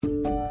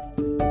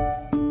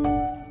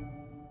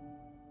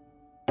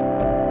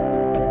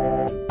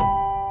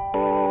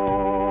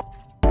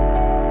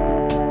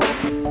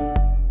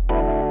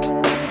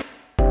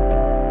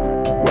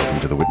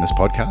Witness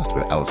podcast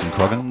with Alison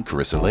Croggon,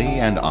 Carissa Lee,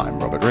 and I'm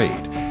Robert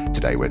Reid.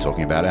 Today we're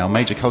talking about our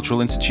major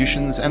cultural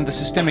institutions and the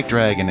systemic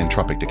drag and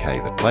entropic decay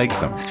that plagues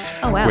them.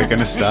 Oh, wow. We're going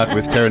to start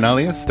with Terra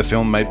Nullius, the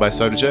film made by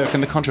Soda Jerk,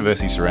 and the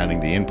controversy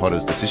surrounding the Ian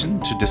Potter's decision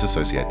to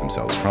disassociate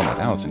themselves from it.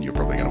 Alison, you're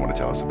probably going to want to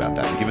tell us about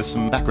that and give us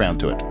some background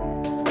to it.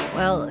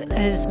 Well,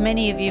 as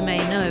many of you may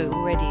know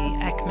already,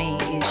 ACME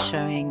is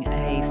showing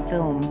a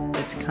film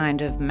that's a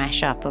kind of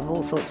mashup of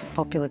all sorts of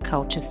popular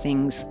culture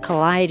things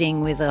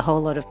colliding with a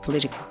whole lot of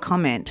political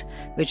comment,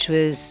 which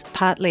was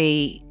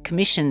partly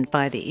commissioned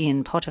by the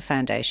Ian Potter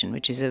Foundation,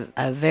 which is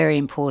a very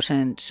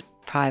important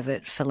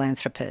private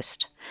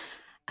philanthropist.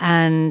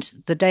 And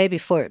the day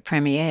before it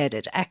premiered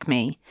at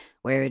ACME,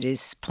 where it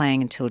is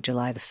playing until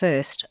July the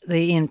 1st, the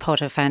Ian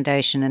Potter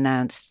Foundation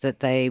announced that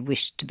they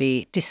wished to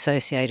be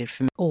dissociated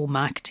from all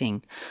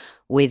marketing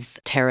with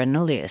Terra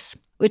Nullius,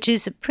 which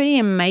is a pretty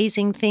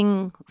amazing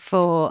thing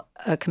for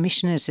a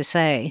commissioner to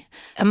say.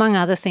 Among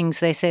other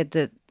things, they said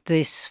that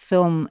this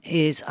film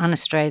is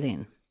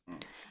un-Australian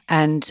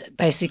and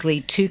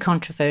basically too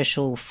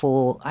controversial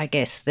for, I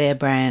guess, their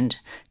brand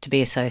to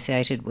be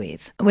associated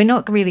with. We're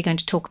not really going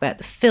to talk about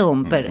the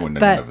film, but None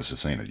of us have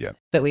seen it yet.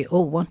 But we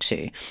all want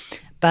to.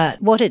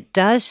 But what it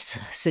does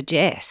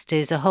suggest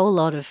is a whole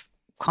lot of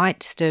quite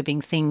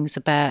disturbing things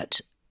about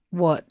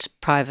what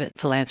private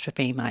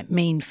philanthropy might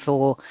mean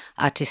for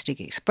artistic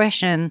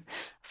expression,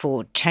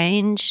 for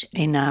change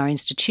in our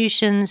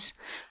institutions,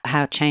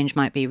 how change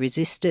might be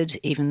resisted,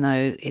 even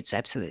though it's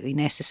absolutely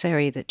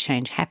necessary that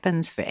change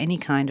happens for any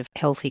kind of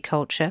healthy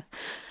culture.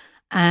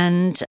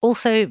 And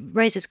also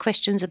raises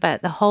questions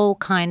about the whole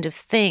kind of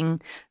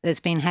thing that's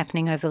been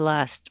happening over the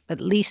last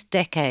at least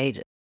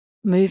decade,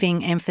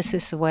 moving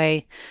emphasis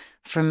away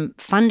from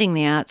funding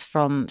the arts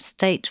from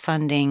state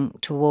funding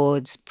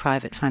towards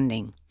private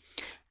funding.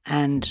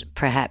 And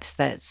perhaps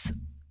that's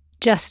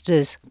just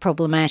as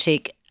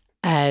problematic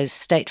as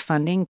state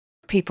funding.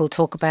 People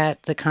talk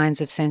about the kinds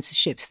of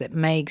censorships that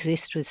may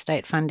exist with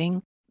state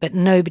funding, but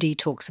nobody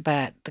talks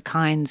about the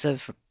kinds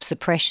of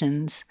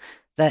suppressions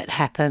that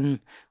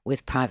happen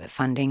with private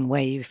funding,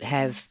 where you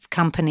have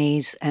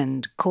companies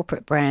and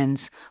corporate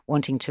brands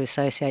wanting to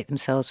associate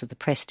themselves with the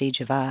prestige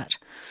of art.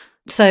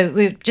 So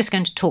we're just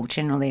going to talk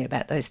generally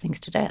about those things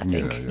today, I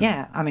think.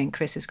 Yeah. I mean,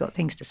 Chris has got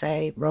things to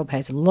say. Rob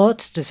has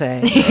lots to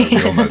say.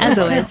 As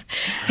always.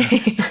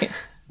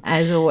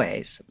 As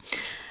always.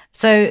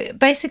 So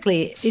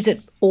basically, is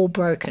it all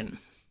broken?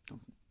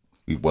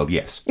 Well,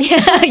 yes.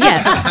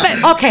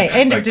 Yeah. Okay,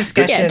 end of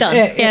discussion. Yeah, done.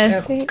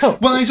 Yeah. Cool.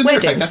 Well, as a matter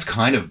of fact, that's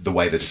kind of the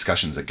way the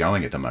discussions are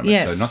going at the moment.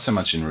 Yeah. So not so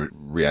much in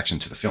reaction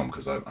to the film,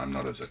 because I'm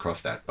not as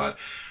across that, but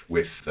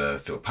with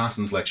the Philip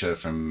Parsons lecture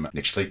from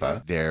Nick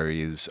Schleiper, there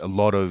is a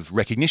lot of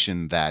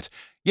recognition that,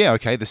 yeah,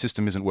 okay, the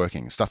system isn't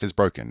working. Stuff is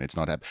broken. It's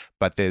not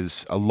but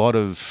there's a lot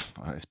of,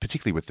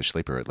 particularly with the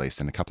Schleiper at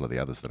least, and a couple of the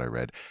others that I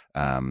read,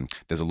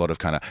 there's a lot of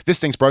kind of, this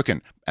thing's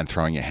broken, and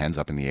throwing your hands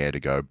up in the air to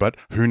go, but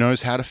who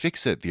knows how to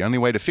fix it? The only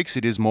way to fix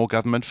it is more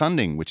government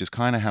funding, which is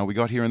kind of how we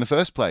got here in the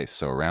first place.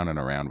 So around and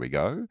around we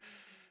go,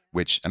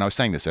 and I was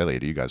saying this earlier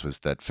to you guys, was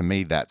that for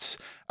me, that's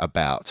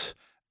about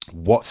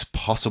what's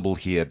possible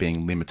here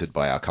being limited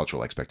by our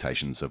cultural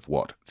expectations of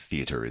what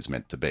theatre is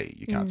meant to be.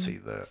 You can't see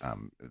the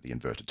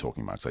inverted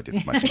talking marks I did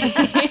with my fingers.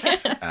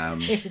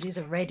 Yes, it is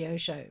a radio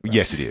show. Right?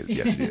 Yes, it is.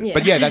 Yeah.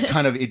 But yeah, that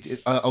kind of,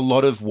 a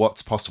lot of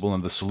what's possible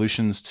and the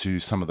solutions to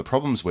some of the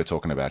problems we're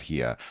talking about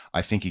here,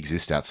 I think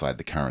exist outside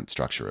the current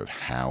structure of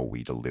how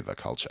we deliver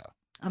culture.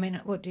 I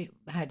mean,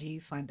 how do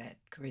you find that,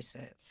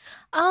 Carissa?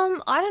 I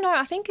don't know.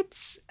 I think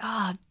it's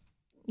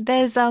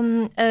there's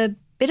a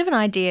bit of an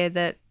idea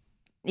that,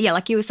 yeah,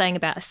 like you were saying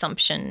about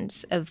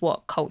assumptions of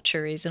what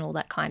culture is and all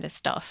that kind of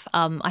stuff.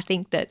 I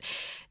think that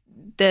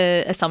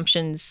the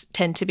assumptions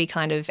tend to be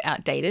kind of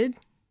outdated.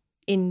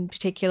 In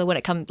particular, when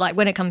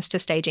it comes to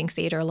staging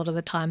theatre, a lot of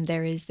the time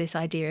there is this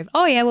idea of,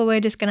 oh yeah, well,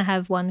 we're just going to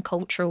have one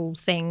cultural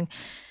thing.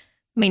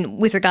 I mean,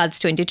 with regards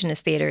to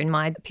Indigenous theatre, in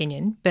my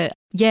opinion, but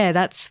yeah,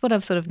 that's what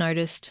I've sort of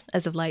noticed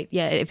as of late.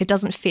 Yeah, if it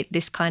doesn't fit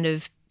this kind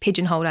of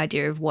pigeonholed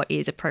idea of what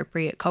is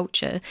appropriate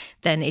culture,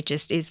 then it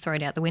just is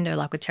thrown out the window,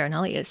 like with Terra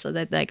Nullius. So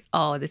they're like,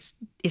 oh, this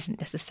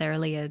isn't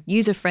necessarily a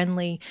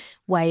user-friendly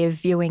way of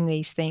viewing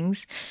these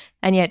things.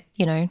 And yet,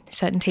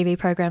 certain TV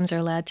programs are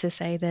allowed to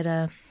say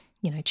that,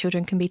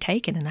 children can be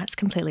taken, and that's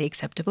completely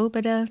acceptable.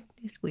 But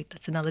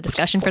that's another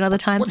discussion for another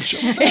time. This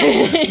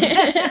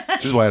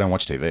is why I don't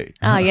watch TV.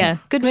 Oh, yeah.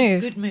 Good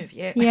move. Good move,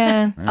 yeah.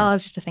 Yeah. Oh,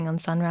 it's just a thing on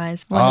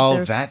Sunrise.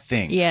 That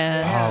thing.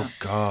 Yeah. Oh,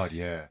 God,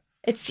 yeah.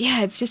 It's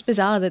just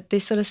bizarre that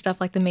this sort of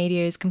stuff, like the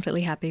media is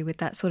completely happy with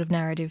that sort of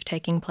narrative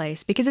taking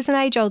place, because it's an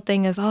age-old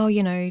thing of,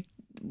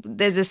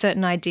 there's a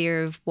certain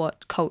idea of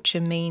what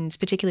culture means,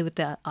 particularly with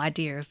the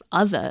idea of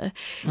other.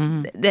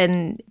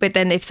 Mm-hmm. But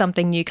then if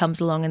something new comes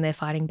along and they're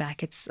fighting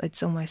back,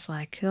 it's almost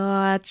like,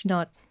 oh, it's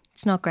not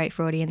great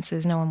for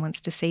audiences. No one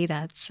wants to see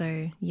that.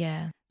 So,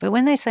 yeah. But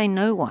when they say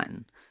no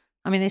one,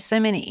 I mean, there's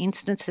so many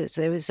instances.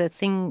 There was a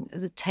thing,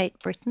 the Tate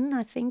Britain,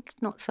 I think,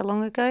 not so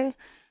long ago,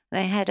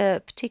 They had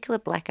a particular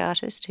black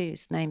artist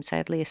whose name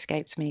sadly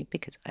escapes me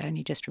because I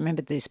only just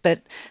remembered this,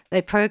 but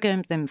they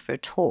programmed them for a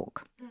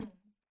talk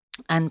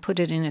and put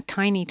it in a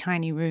tiny,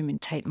 tiny room in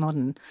Tate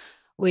Modern,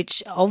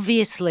 which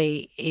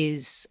obviously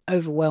is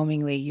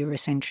overwhelmingly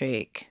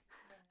Eurocentric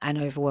and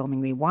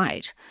overwhelmingly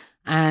white.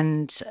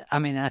 And, I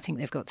mean, I think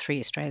they've got 3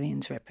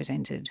 Australians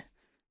represented,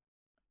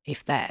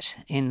 if that,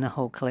 in the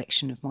whole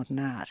collection of modern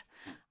art.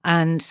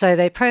 And so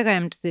they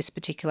programmed this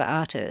particular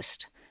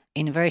artist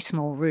in a very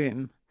small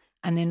room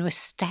and then were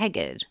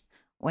staggered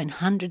when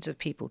hundreds of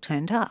people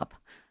turned up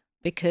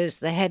because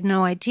they had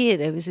no idea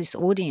there was this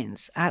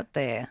audience out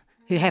there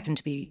who happened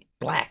to be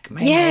black,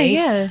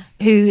 mainly,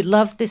 who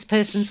loved this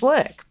person's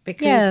work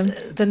because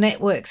the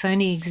networks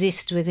only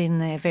exist within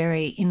their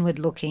very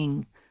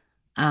inward-looking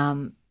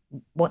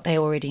what they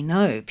already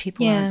know.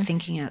 People aren't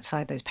thinking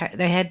outside those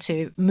they had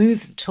to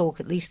move the talk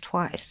at least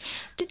twice.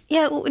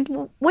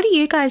 What do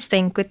you guys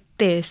think with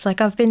this?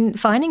 Like, I've been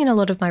finding in a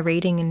lot of my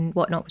reading and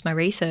whatnot with my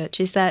research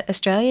is that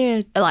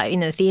Australia, like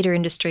in the theatre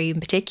industry in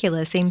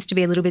particular, seems to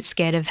be a little bit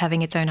scared of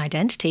having its own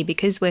identity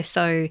because we're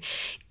so,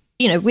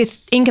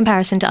 in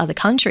comparison to other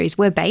countries,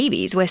 we're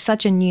babies. We're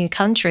such a new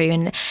country,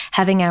 and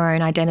having our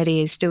own identity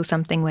is still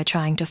something we're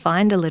trying to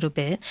find a little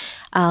bit.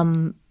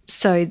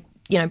 So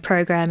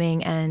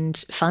programming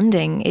and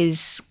funding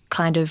is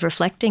kind of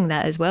reflecting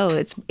that as well.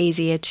 It's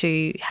easier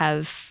to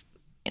have,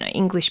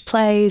 English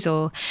plays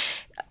or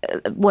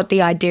what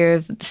the idea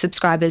of the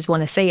subscribers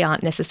want to see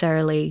aren't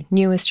necessarily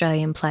new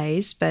Australian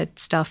plays, but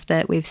stuff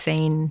that we've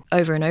seen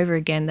over and over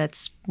again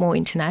that's more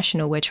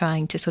international. We're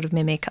trying to sort of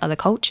mimic other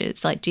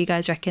cultures. Like, do you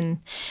guys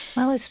reckon?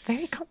 Well, it's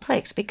very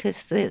complex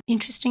because the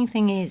interesting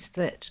thing is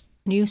that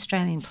new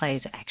Australian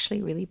plays are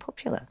actually really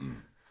popular.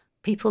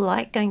 People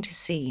like going to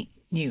see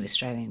new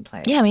Australian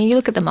plays. Yeah, I mean, you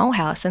look at the Mole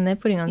House and they're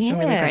putting on some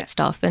really great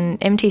stuff, and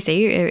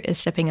MTC is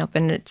stepping up,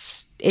 and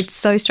it's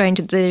so strange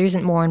that there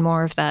isn't more and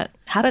more of that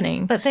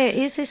happening. But there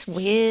is this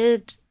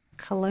weird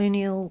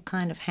colonial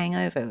kind of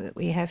hangover that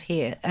we have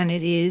here, and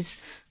it is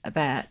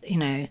about,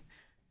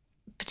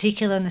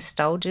 particular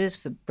nostalgias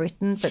for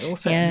Britain, but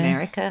also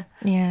America.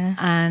 Yeah.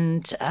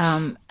 And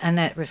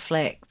that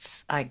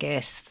reflects, I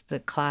guess, the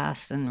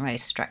class and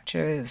race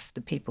structure of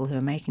the people who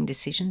are making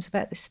decisions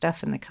about this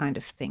stuff and the kind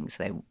of things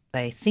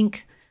they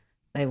think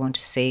they want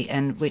to see,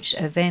 and which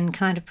are then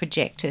kind of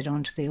projected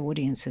onto the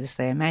audiences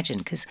they imagine.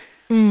 Because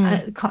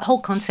the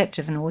whole concept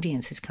of an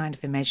audience is kind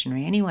of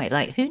imaginary anyway.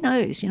 Like, who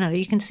knows?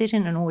 You can sit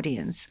in an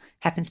audience,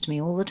 happens to me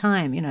all the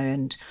time,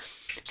 and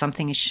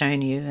something is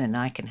shown you and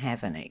I can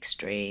have an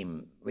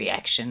extreme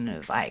reaction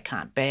of I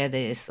can't bear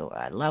this or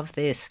I love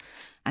this,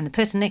 and the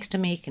person next to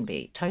me can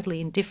be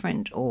totally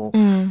indifferent or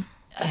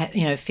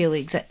feel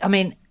exact. I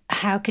mean,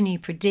 how can you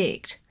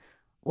predict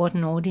what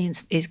an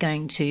audience is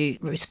going to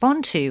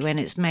respond to when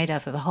it's made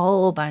up of a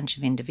whole bunch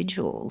of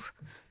individuals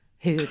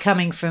who are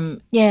coming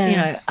from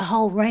a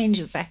whole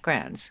range of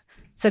backgrounds?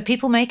 So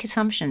people make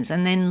assumptions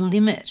and then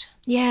limit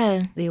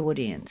the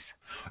audience.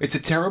 It's a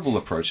terrible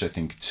approach, I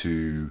think,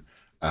 to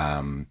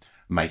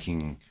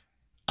making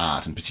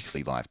art, and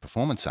particularly live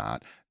performance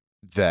art,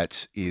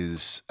 that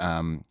is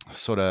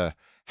sort of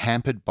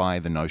hampered by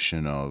the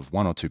notion of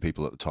 1 or 2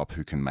 people at the top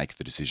who can make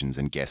the decisions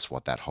and guess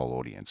what that whole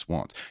audience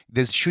wants.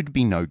 There should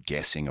be no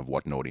guessing of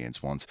what an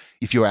audience wants.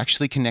 If you're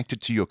actually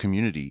connected to your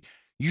community,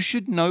 you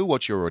should know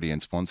what your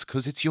audience wants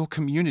because it's your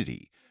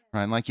community,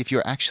 right? Like, if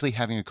you're actually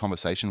having a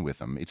conversation with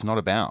them, it's not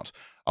about,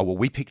 oh, well,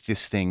 we picked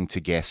this thing to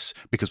guess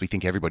because we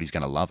think everybody's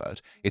going to love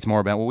it. It's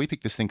more about, well, we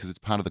picked this thing because it's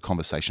part of the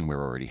conversation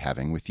we're already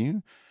having with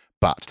you.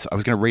 But I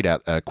was going to read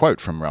out a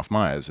quote from Ralph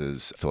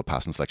Myers' Philip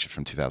Parsons lecture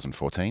from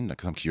 2014,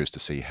 because I'm curious to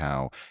see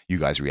how you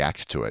guys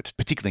react to it,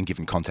 particularly in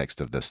given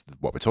context of this,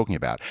 what we're talking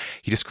about.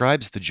 He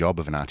describes the job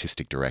of an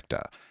artistic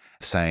director,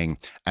 saying,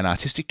 an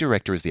artistic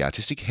director is the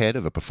artistic head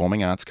of a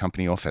performing arts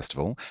company or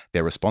festival.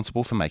 They're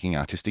responsible for making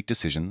artistic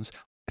decisions,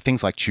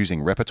 things like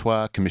choosing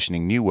repertoire,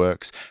 commissioning new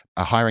works,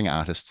 hiring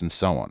artists, and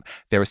so on.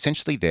 They're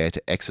essentially there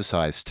to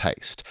exercise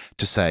taste,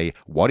 to say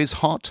what is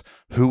hot,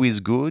 who is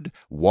good,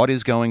 what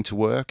is going to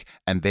work,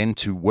 and then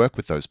to work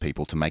with those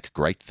people to make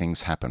great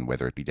things happen,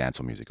 whether it be dance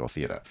or music or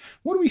theatre.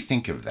 What do we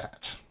think of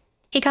that?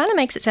 He kind of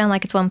makes it sound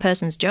like it's one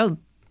person's job.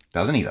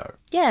 Doesn't he, though?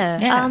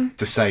 Yeah.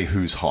 To say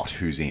who's hot,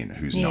 who's in,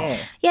 who's not.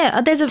 Yeah,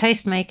 there's a...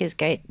 Tastemakers,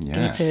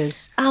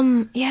 gatekeepers.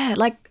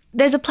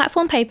 There's a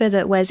platform paper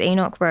that Wes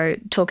Enoch wrote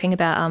talking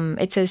about,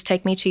 it says,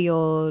 take me to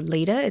your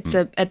leader. It's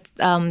I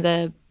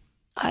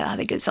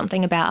think it's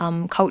something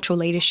about cultural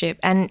leadership.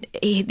 And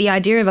the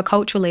idea of a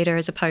cultural leader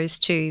as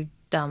opposed to...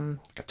 like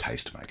a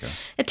tastemaker.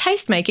 A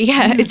tastemaker,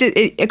 yeah.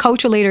 A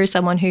cultural leader is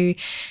someone who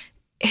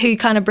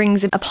kind of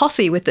brings a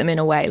posse with them in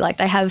a way. Like,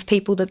 they have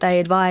people that they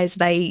advise,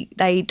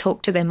 they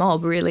talk to their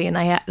mob, really, and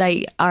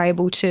they are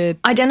able to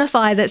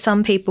identify that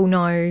some people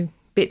know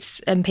bits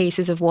and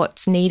pieces of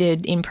what's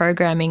needed in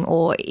programming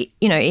or,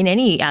 in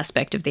any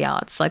aspect of the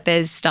arts. Like,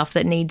 there's stuff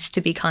that needs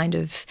to be kind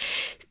of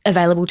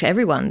available to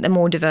everyone, the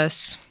more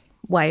diverse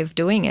way of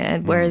doing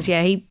it. Whereas,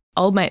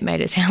 old mate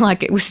made it sound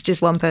like it was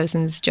just one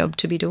person's job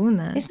to be doing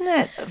that. Isn't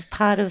that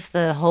part of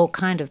the whole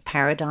kind of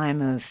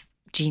paradigm of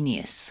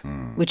genius,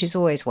 which is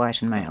always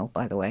white and male,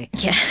 by the way.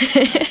 Yeah.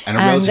 And a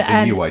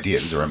relatively new idea.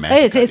 It's a romantic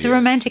idea. It's a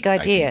romantic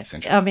idea. 18th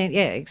century. I mean,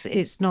 yeah,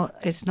 it's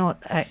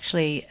not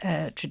actually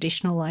a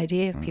traditional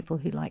idea. People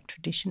who like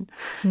tradition,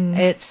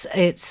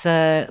 it's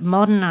a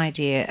modern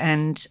idea,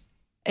 and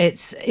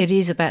it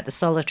is about the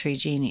solitary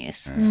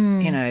genius.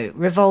 You know,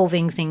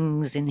 revolving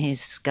things in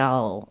his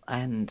skull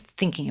and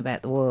thinking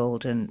about the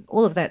world and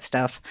all of that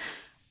stuff,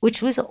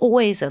 which was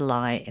always a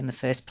lie in the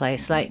first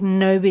place. Like,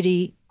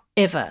 nobody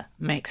ever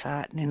makes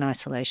art in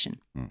isolation.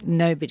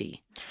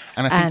 Nobody.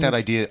 And I think that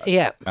idea.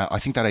 Yeah. I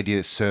think that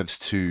idea serves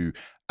to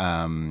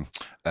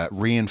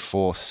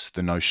reinforce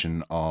the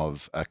notion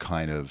of a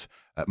kind of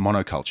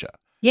monoculture.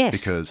 Yes.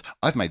 Because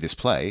I've made this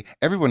play,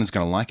 everyone is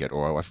going to like it,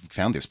 or I've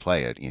found this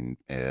play in,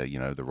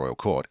 the Royal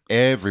Court.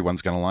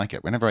 Everyone's going to like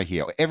it. Whenever I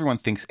hear everyone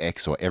thinks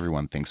X or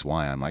everyone thinks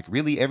Y, I'm like,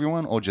 really,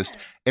 everyone, or just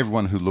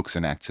everyone who looks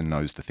and acts and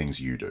knows the things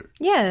you do?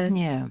 Yeah.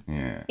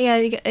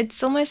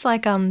 It's almost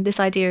like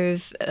this idea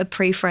of a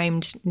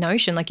pre-framed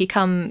notion. Like, you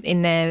come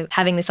in there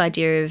having this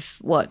idea of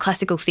what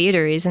classical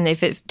theatre is, and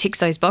if it ticks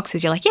those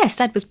boxes, you're like, yes,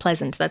 that was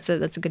pleasant. That's a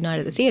good night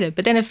at the theatre.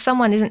 But then if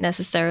someone isn't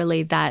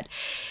necessarily that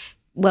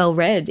well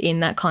read in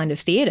that kind of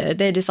theatre,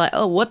 they're just like,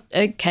 oh, what?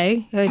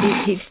 Okay,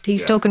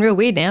 he's talking real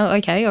weird now.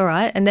 Okay, all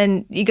right. And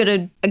then you got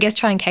to, I guess,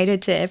 try and cater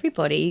to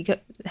everybody. You got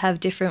to have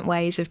different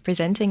ways of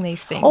presenting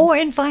these things, or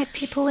invite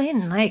people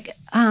in. Like,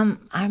 I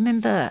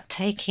remember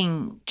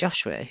taking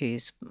Joshua,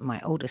 who's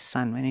my oldest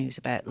son, when he was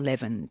about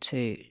 11,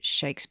 to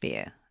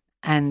Shakespeare,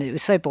 and it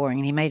was so boring,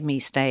 and he made me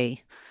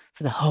stay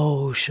for the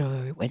whole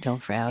show. It went on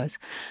for hours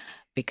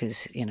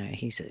because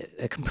he's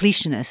a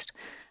completionist.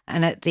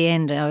 And at the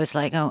end, I was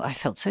like, oh, I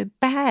felt so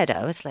bad.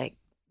 I was like,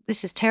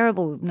 this is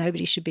terrible.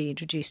 Nobody should be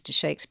introduced to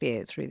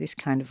Shakespeare through this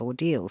kind of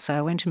ordeal. So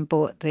I went and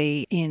bought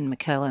the Ian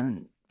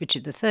McKellen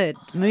Richard III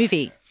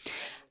movie.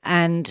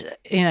 And,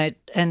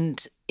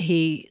 and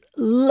he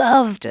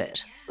loved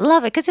it.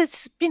 Love it, because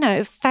it's,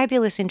 a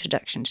fabulous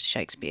introduction to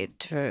Shakespeare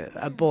for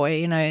a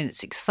boy, and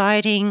it's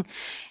exciting.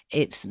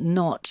 It's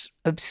not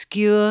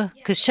obscure,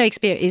 because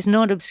Shakespeare is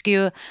not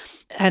obscure,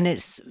 and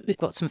it's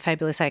got some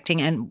fabulous acting.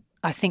 And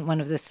I think one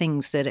of the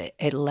things that it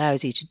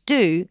allows you to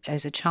do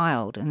as a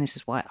child, and this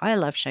is why I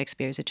love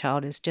Shakespeare as a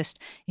child, is just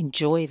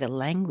enjoy the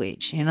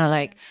language,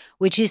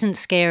 which isn't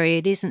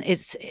scary.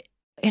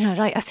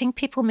 I think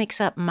people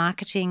mix up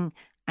marketing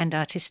and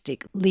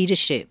artistic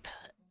leadership,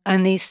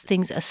 and these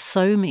things are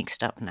so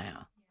mixed up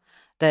now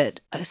that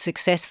a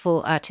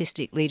successful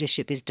artistic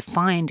leadership is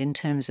defined in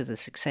terms of the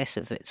success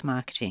of its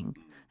marketing.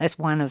 That's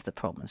one of the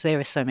problems. There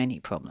are so many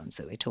problems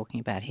that we're talking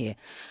about here.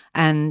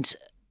 And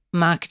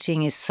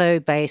marketing is so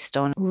based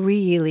on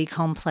really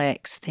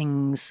complex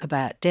things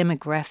about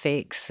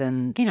demographics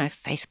and,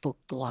 Facebook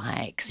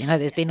likes.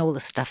 There's been all the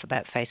stuff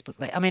about Facebook.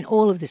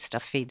 All of this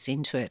stuff feeds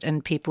into it,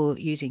 and people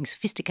using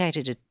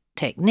sophisticated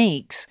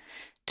techniques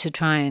to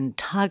try and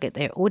target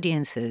their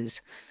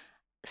audiences,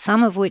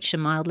 some of which are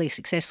mildly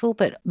successful,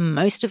 but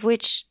most of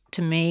which,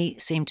 to me,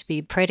 seem to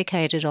be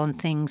predicated on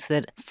things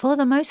that, for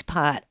the most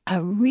part,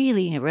 are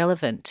really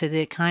irrelevant to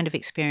the kind of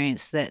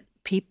experience that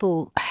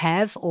people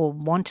have or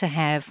want to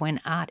have when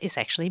art is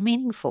actually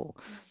meaningful.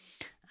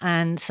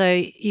 And so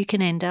you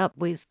can end up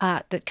with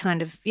art that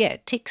kind of,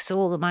 ticks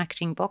all the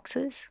marketing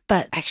boxes,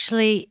 but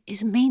actually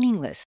is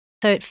meaningless.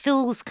 So it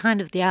fills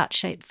kind of the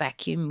art-shaped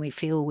vacuum we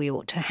feel we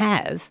ought to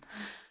have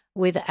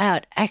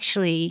without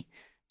actually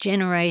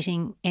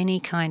generating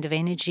any kind of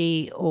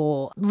energy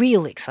or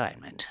real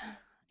excitement,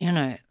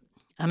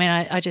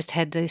 I just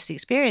had this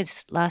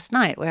experience last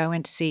night where I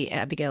went to see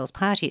Abigail's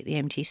Party at the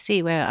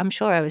MTC, where I'm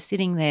sure I was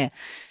sitting there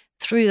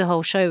through the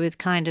whole show with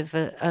kind of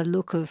a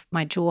look of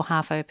my jaw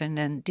half open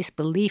and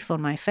disbelief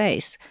on my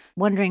face,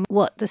 wondering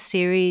what the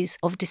series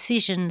of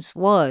decisions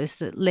was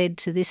that led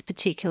to this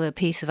particular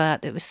piece of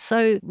art that was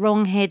so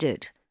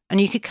wrong-headed. And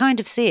you could kind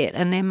of see it,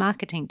 and they're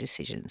marketing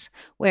decisions.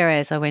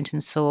 Whereas I went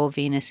and saw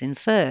Venus in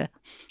Fur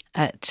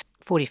at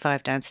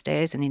 45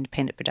 downstairs, an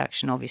independent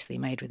production, obviously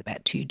made with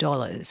about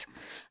 $2.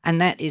 And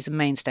that is a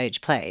main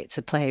stage play. It's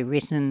a play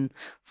written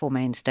for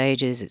main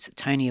stages. It's a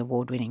Tony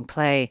Award-winning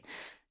play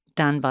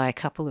done by a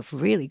couple of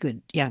really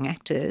good young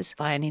actors,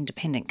 by an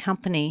independent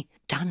company,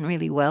 done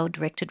really well,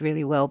 directed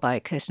really well by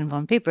Kirsten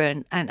von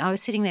Bibber. And I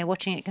was sitting there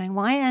watching it going,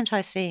 why aren't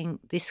I seeing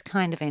this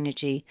kind of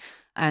energy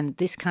and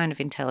this kind of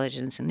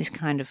intelligence and this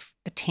kind of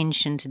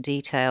attention to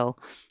detail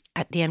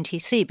at the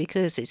MTC?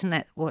 Because isn't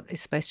that what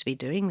it's supposed to be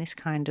doing, this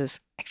kind of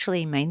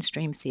actually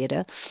mainstream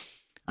theatre?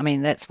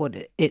 That's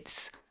what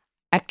its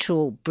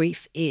actual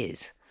brief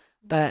is.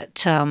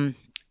 But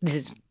this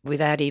is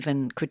without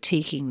even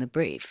critiquing the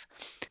brief.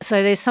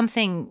 So there's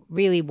something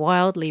really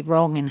wildly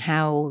wrong in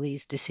how all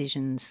these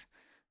decisions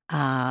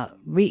are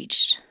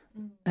reached,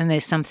 and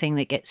there's something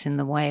that gets in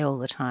the way all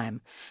the time,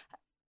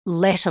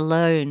 let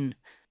alone...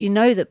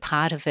 that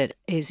part of it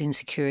is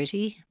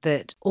insecurity,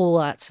 that all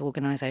arts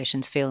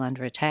organisations feel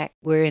under attack.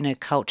 We're in a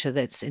culture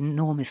that's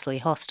enormously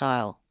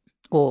hostile,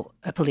 or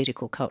a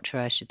political culture,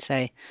 I should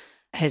say,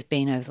 has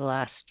been over the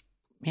last,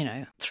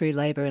 through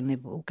Labor and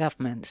Liberal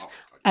governments,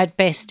 at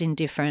best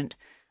indifferent,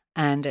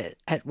 and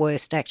at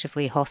worst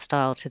actively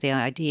hostile to the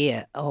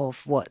idea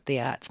of what the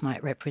arts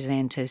might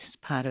represent as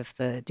part of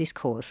the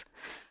discourse.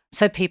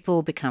 So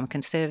people become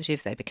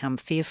conservative, they become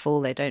fearful,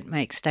 they don't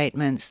make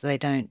statements, they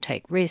don't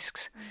take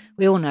risks.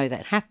 We all know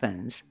that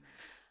happens.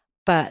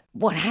 But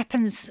what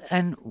happens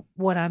and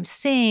what I'm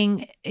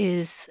seeing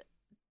is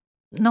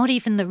not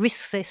even the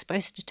risks they're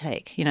supposed to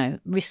take.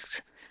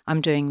 Risks,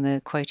 I'm doing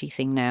the quotey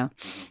thing now,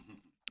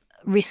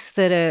 risks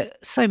that are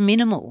so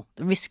minimal,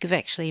 the risk of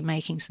actually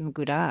making some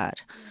good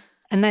art.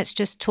 And that's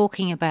just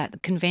talking about the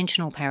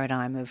conventional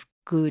paradigm of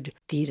good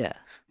theatre,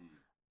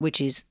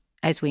 which is,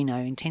 as we know,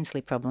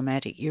 intensely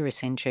problematic,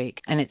 Eurocentric,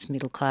 and it's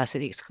middle class.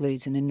 It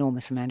excludes an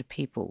enormous amount of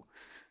people.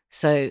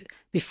 So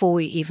before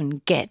we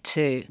even get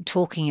to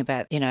talking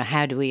about,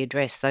 how do we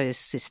address those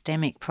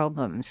systemic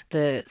problems,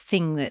 the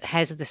thing that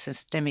has the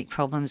systemic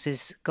problems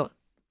is got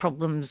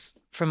problems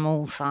from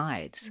all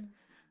sides.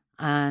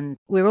 And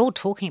we're all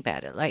talking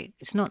about it. Like,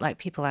 it's not like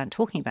people aren't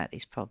talking about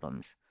these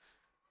problems.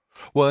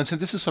 Well, and so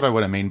this is sort of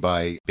what I mean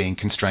by being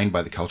constrained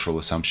by the cultural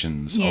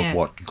assumptions of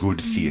what good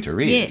theatre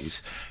is.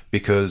 Yes.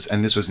 Because,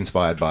 and this was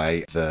inspired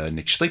by the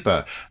Nick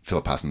Schleiper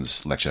Philip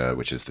Parsons lecture,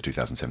 which is the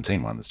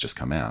 2017 one that's just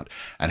come out.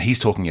 And he's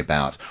talking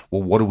about,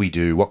 well, what do we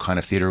do? What kind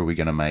of theatre are we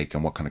going to make?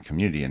 And what kind of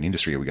community and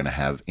industry are we going to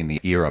have in the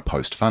era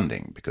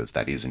post-funding? Because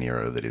that is an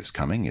era that is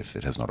coming, if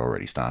it has not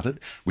already started,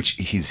 which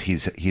is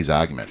his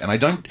argument. And I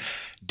don't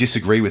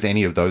disagree with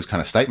any of those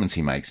kind of statements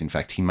he makes. In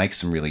fact, he makes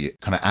some really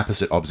kind of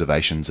apposite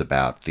observations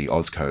about the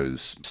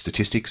AusCo's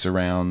statistics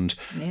around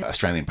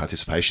Australian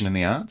participation in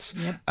the arts.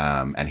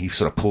 And he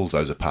sort of pulls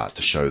those apart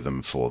to show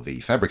them for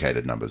the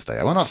fabricated numbers they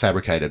are. Well, not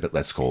fabricated, but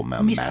let's call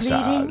them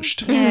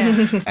massaged.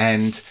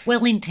 And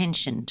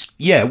well-intentioned.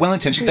 Yeah,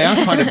 well-intentioned. They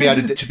are trying to be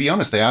able to be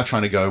honest, they are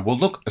trying to go, well,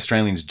 look,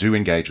 Australians do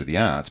engage with the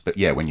arts, but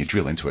when you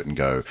drill into it and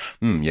go,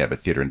 but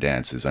theatre and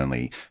dance is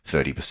only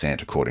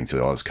 30% according to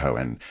AusCo,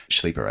 and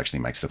Schleiper actually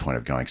makes the point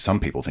of going,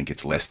 some people think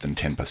it's less than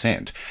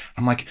 10%.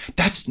 I'm like,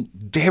 that's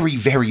very,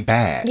 very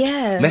bad.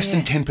 Less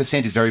than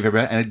 10% is very, very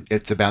bad. And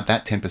it's about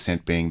that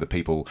 10% being the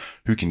people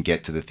who can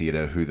get to the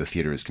theatre, who the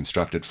theatre is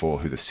constructed for,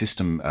 who the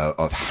system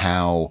of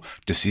how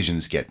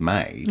decisions get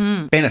made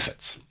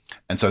benefits.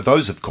 And so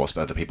those, of course,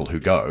 are the people who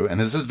go, and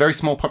there's a very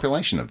small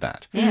population of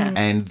that.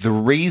 And the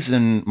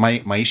reason,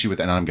 my issue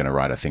with, and I'm going to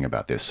write a thing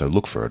about this, so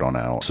look for it on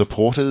our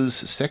supporters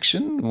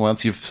section.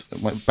 Once you've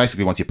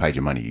paid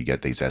your money, you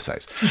get these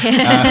essays. But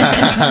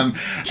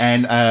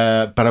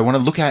I want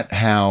to look at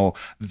how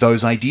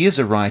those ideas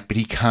are right, but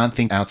he can't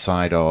think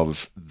outside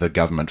of the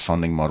government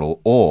funding model,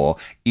 or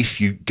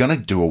if you're going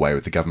to do away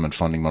with the government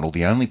funding model,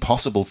 the only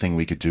possible thing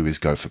we could do is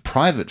go for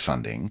private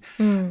funding.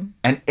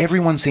 And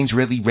everyone seems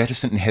really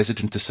reticent and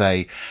hesitant to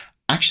say,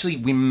 actually,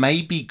 we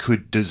maybe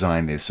could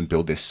design this and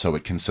build this so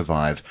it can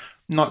survive,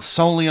 not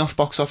solely off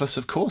box office,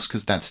 of course,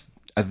 because that's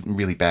a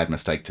really bad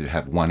mistake to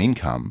have one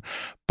income,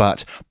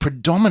 but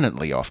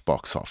predominantly off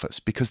box office,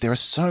 because there are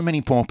so many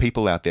poor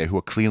people out there who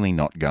are clearly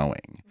not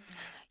going.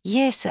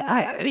 Yes.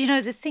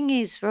 The thing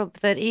is, Rob,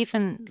 that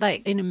even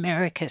like in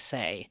America,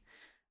 say,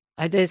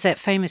 there's that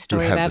famous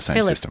story about the same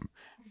Philip. System.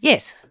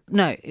 Yes.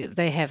 No,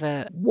 they have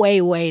a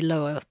way, way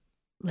lower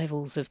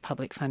levels of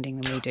public funding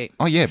than we do.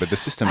 Oh, yeah, but the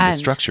system, the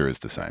structure is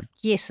the same.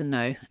 Yes and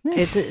no.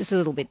 It's a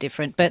little bit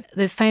different. But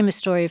the famous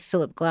story of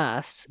Philip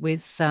Glass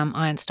with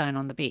Einstein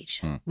on the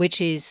Beach,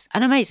 which is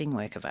an amazing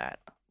work of art,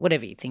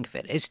 whatever you think of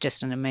it. It's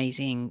just an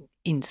amazing,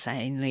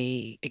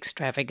 insanely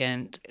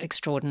extravagant,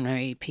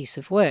 extraordinary piece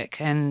of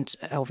work, and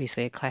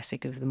obviously a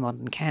classic of the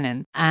modern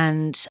canon.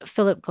 And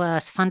Philip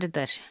Glass funded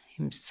that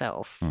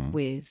himself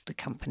with the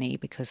company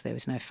because there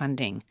was no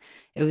funding.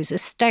 It was a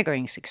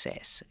staggering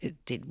success.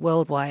 It did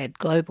worldwide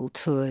global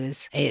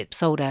tours. It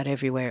sold out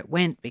everywhere it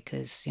went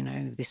because,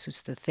 this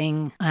was the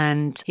thing.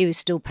 And he was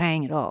still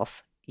paying it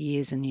off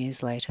years and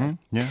years later.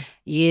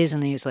 Years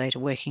and years later,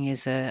 working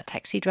as a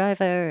taxi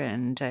driver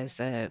and as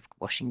a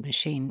washing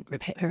machine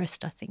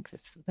repairist. I think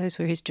those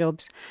were his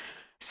jobs.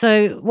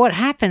 So what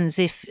happens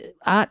if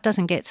art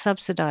doesn't get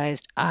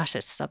subsidised?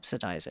 Artists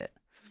subsidise it.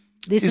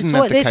 Isn't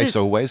that the case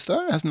always,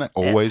 though? Hasn't that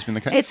always been the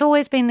case? It's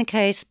always been the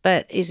case,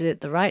 but is it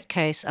the right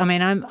case? I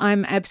mean,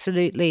 I'm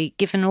absolutely,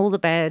 given all the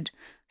bad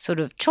sort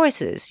of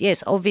choices,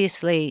 yes,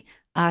 obviously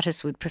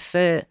artists would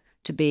prefer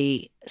to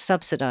be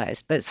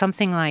subsidised, but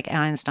something like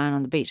Einstein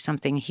on the Beach,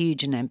 something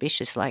huge and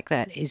ambitious like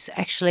that, is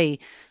actually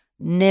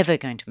never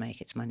going to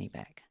make its money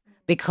back,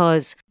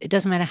 because it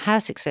doesn't matter how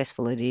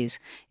successful it is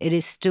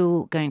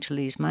still going to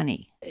lose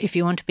money. If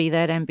you want to be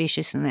that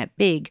ambitious and that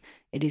big,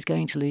 it is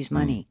going to lose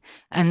money.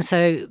 And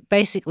so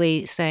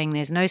basically saying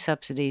there's no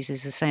subsidies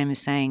is the same as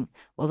saying,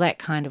 well, that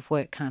kind of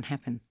work can't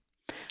happen.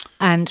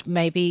 And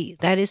maybe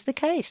that is the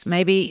case.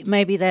 Maybe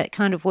that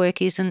kind of work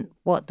isn't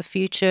what the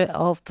future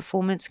of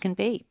performance can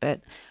be.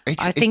 But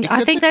I think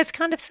that's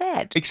kind of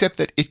sad. Except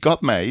that it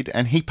got made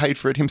and he paid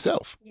for it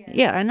himself.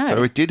 Yeah, I know.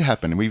 So it did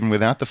happen, even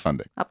without the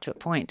funding. Up to a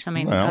point. I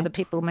mean, other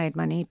people made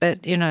money, but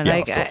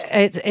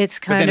it's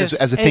kind but then of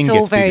as a thing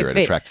gets bigger, it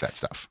attracts that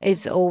stuff.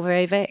 It's all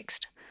very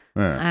vexed.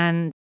 Yeah.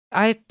 And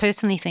I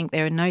personally think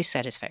there are no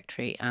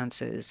satisfactory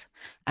answers.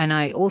 And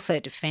I also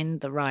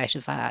defend the right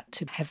of art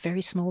to have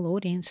very small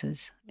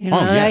audiences.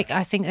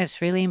 I think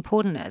that's really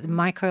important.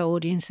 Micro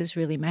audiences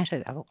really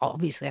matter.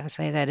 Obviously, I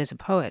say that as a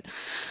poet.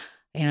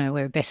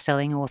 We're a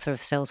best-selling author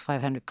of sells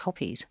 500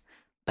 copies.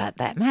 But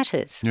that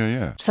matters.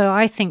 Yeah. So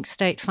I think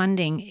state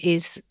funding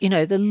is,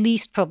 the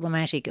least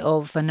problematic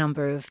of a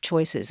number of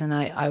choices. And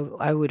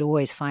I would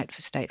always fight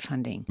for state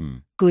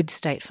funding. Good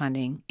state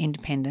funding,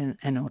 independent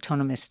and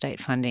autonomous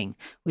state funding,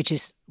 which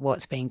is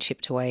what's being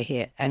chipped away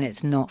here. And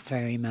it's not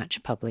very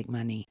much public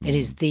money. It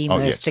is the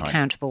most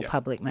accountable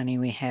public money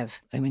we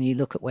have. And when you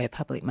look at where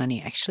public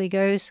money actually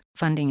goes,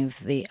 funding of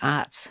the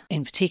arts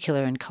in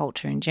particular and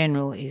culture in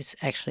general is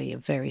actually a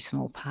very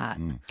small part.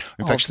 In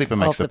fact, Sleeper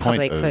makes the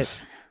point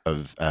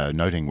of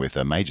noting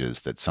with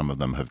majors that some of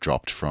them have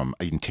dropped from,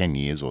 in 10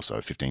 years or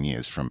so, 15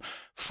 years, from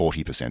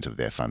 40% of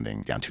their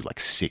funding down to like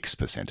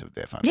 6% of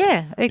their funding.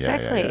 Yeah,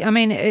 exactly. Yeah. I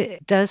mean,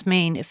 it does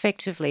mean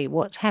effectively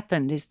what's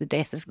happened is the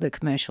death of the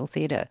commercial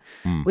theatre,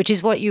 which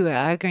is what you were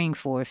arguing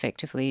for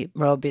effectively,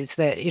 Rob, is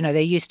that,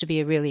 there used to be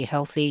a really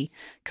healthy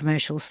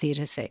commercial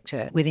theatre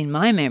sector within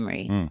my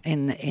memory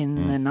in the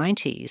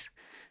 90s.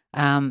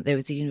 There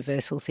was the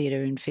Universal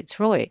Theatre in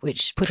Fitzroy,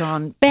 which put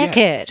on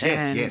Beckett.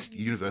 Yes, the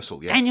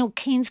Universal. Yeah. Daniel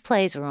Keen's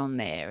plays were on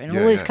there, and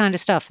all this kind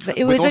of stuff.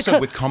 It was also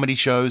with comedy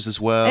shows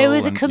as well. It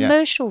was a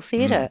commercial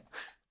theatre,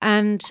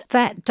 and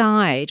that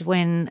died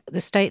when the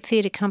state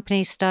theatre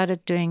companies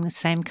started doing the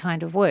same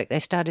kind of work. They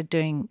started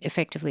doing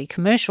effectively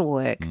commercial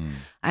work,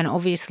 and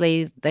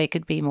obviously they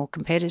could be more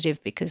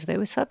competitive because they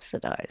were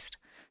subsidised,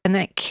 and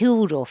that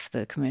killed off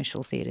the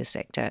commercial theatre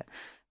sector,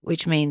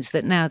 which means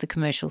that now the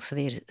commercial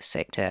theatre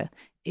sector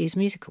is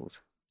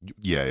musicals.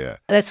 Yeah.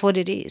 That's what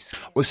it is.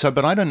 Well,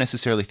 but I don't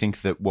necessarily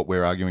think that what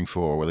we're arguing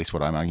for, or at least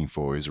what I'm arguing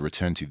for, is a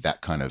return to that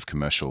kind of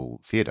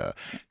commercial theatre,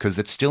 because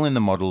it's still in the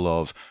model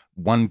of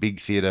one big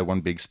theatre,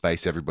 one big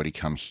space, everybody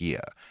come here.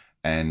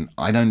 And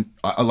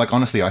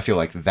honestly, I feel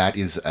like that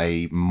is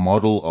a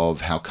model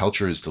of how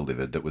culture is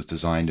delivered that was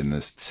designed in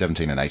the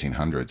 17 and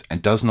 1800s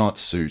and does not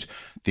suit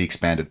the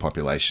expanded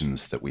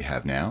populations that we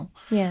have now.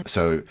 Yeah.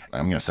 So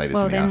I'm going to say this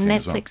in the then thing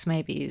as well. Netflix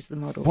maybe is the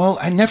model. Well,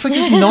 and Netflix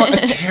is not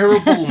a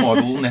terrible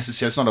model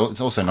necessarily.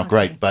 It's also not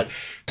great. But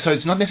so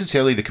it's not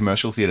necessarily the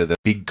commercial theatre, the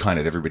big kind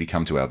of everybody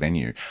come to our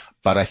venue.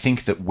 But I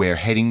think that we're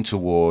heading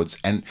towards,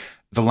 and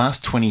the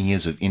last 20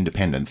 years of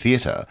independent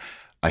theatre,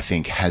 I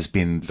think, has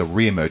been the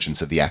re-emergence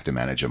of the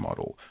actor-manager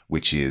model,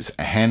 which is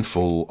a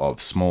handful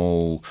of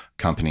small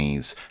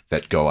companies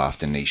that go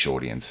after niche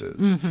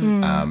audiences.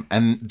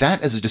 And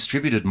that as a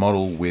distributed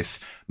model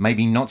with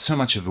maybe not so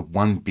much of a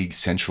one big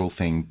central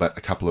thing, but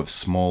a couple of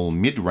small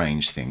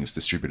mid-range things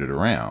distributed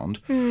around,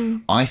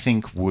 I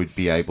think would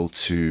be able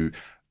to...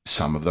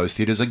 Some of those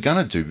theatres are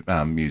going to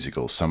do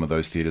musicals. Some of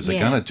those theatres are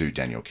going to do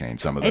Daniel Keen.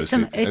 Some of those...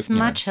 It's a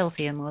much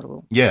healthier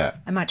model. Yeah.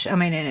 And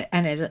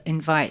it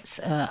invites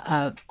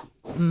a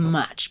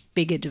much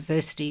bigger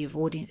diversity of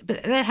audience.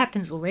 But that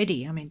happens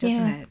already,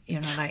 doesn't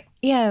it?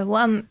 Yeah,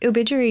 well,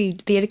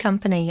 Ilbidgery Theatre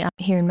Company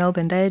here in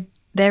Melbourne,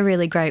 they're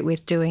really great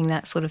with doing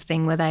that sort of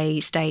thing where they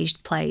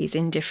staged plays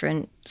in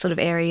different sort of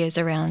areas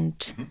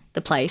around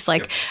the place.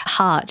 Like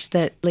Heart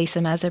that Lisa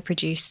Mazza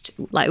produced,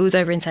 like it was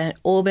over in St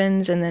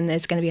Albans, and then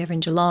there's going to be over in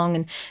Geelong,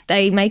 and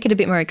they make it a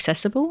bit more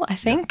accessible, I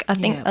think. I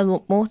think a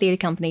lot more theatre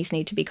companies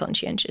need to be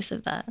conscientious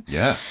of that.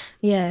 Yeah.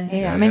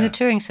 The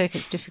touring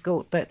circuit's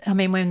difficult, but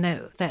when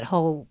that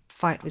whole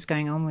fight was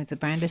going on with the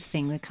Brandis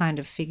thing, the kind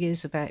of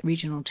figures about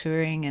regional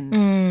touring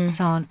and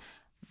so on,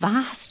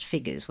 vast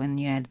figures when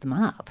you add them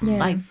up,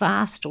 like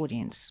vast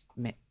audience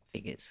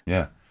figures.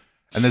 Yeah.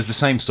 And there's the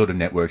same sort of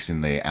networks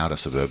in the outer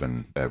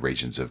suburban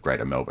regions of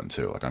Greater Melbourne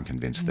too. Like I'm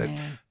convinced that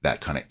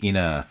that kind of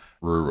inner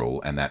rural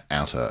and that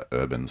outer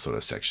urban sort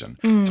of section,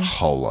 it's a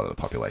whole lot of the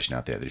population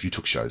out there that if you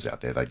took shows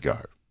out there, they'd go.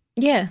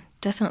 Yeah,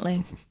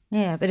 definitely.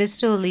 Yeah, but it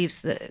still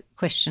leaves the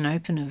question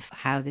open of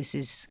how this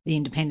is the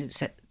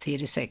independent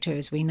theatre sector,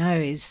 as we know,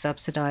 is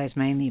subsidised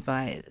mainly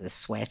by the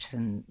sweat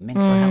and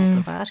mental health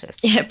of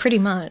artists. Yeah, pretty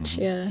much,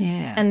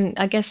 yeah. And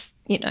I guess,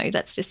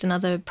 that's just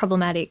another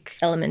problematic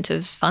element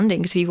of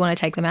funding, because if you want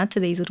to take them out to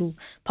these little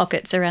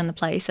pockets around the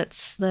place,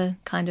 that's the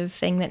kind of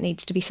thing that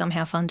needs to be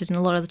somehow funded, and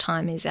a lot of the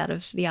time is out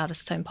of the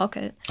artist's own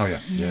pocket. Oh,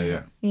 yeah.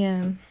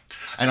 Yeah.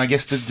 And I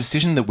guess the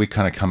decision that we're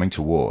kind of coming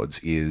towards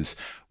is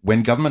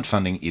when government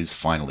funding is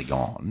finally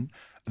gone,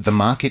 the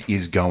market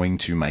is going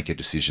to make a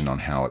decision on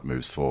how it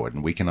moves forward.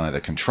 And we can either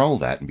control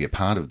that and be a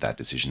part of that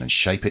decision and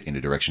shape it in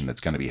a direction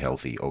that's going to be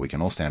healthy, or we can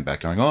all stand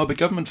back going, but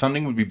government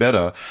funding would be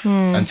better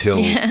until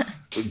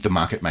the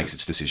market makes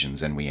its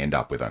decisions and we end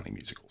up with only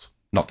musicals.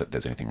 Not that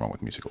there's anything wrong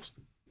with musicals.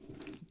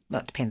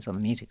 That depends on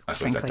the musical. I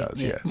suppose frankly. That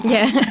does, yeah.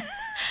 Yeah.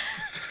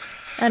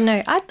 I don't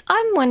know.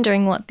 I'm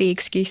wondering what the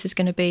excuse is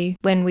going to be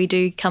when we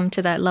do come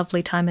to that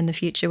lovely time in the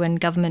future when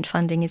government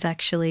funding is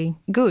actually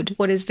good.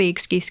 What is the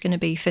excuse going to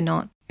be for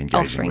not engaging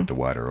offering with the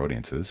wider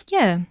audiences?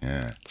 Yeah.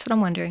 That's what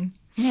I'm wondering.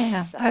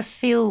 Yeah.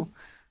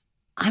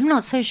 I'm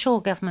not so sure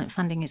government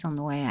funding is on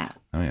the way out.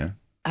 Oh, yeah.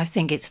 I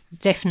think it's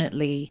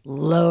definitely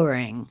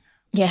lowering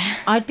Yeah.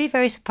 I'd be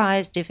very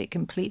surprised if it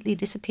completely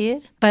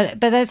disappeared. But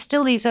that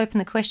still leaves open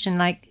the question,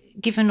 like,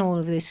 given all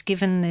of this,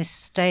 given this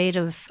state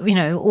of,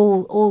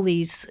 all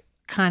these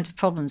kinds of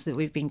problems that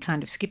we've been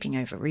kind of skipping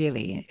over,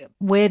 really,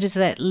 where does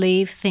that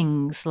leave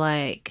things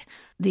like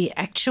the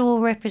actual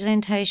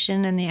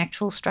representation and the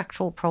actual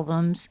structural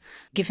problems,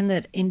 given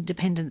that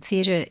independent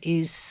theatre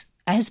is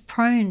as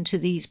prone to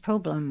these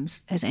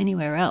problems as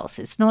anywhere else?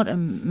 It's not a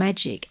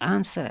magic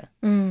answer.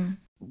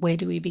 Where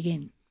do we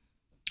begin?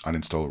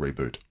 Uninstall,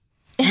 reboot.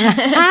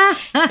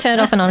 Turn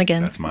it off and on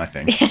again. That's my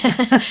thing.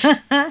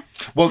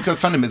 Well,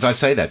 fundamentally, I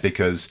say that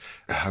because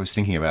I was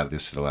thinking about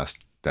this for the last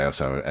day or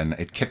so, and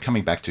it kept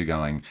coming back to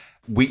going,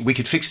 we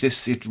could fix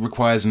this. It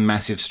requires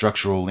massive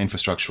structural,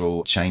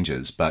 infrastructural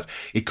changes, but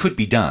it could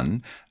be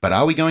done. But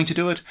are we going to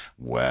do it?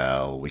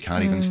 Well, we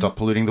can't even stop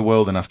polluting the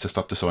world enough to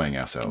stop destroying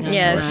ourselves.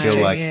 Yeah, so I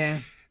feel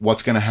like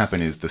what's going to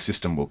happen is the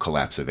system will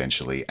collapse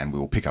eventually, and we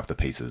will pick up the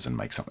pieces and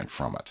make something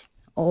from it.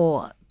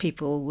 Or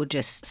people will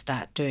just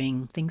start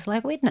doing things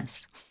like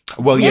witness.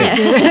 Well, do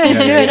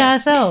it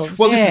ourselves.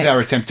 Well, this is our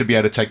attempt to be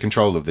able to take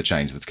control of the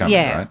change that's coming,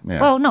 right? Yeah.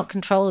 Well, not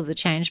control of the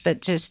change,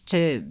 but just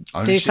to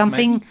do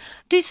something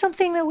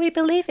that we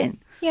believe in.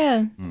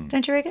 Yeah.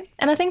 Don't you reckon?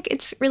 And I think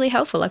it's really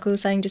helpful, like we were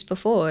saying just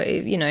before,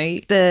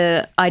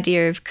 the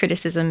idea of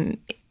criticism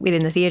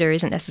within the theatre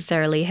isn't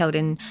necessarily held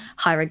in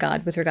high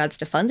regard with regards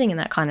to funding and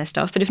that kind of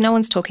stuff. But if no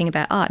one's talking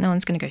about art, no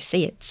one's going to go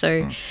see it.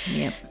 So,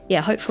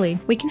 hopefully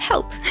we can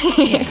help.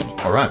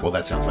 All right. Well,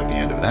 that sounds like the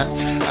end of that.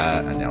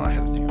 And now I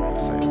have a thing I want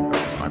to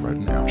say. I wrote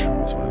an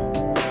outro as well.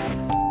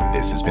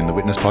 This has been the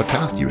Witness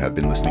Podcast. You have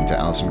been listening to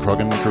Alison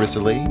Croggon,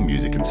 Carissa Lee,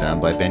 music and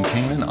sound by Ben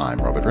Keane, and I'm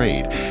Robert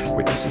Reid.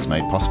 Witness is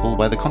made possible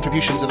by the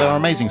contributions of our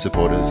amazing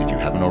supporters. If you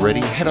haven't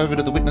already, head over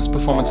to the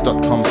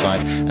witnessperformance.com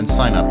site and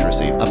sign up to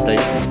receive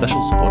updates and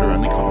special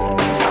supporter-only content.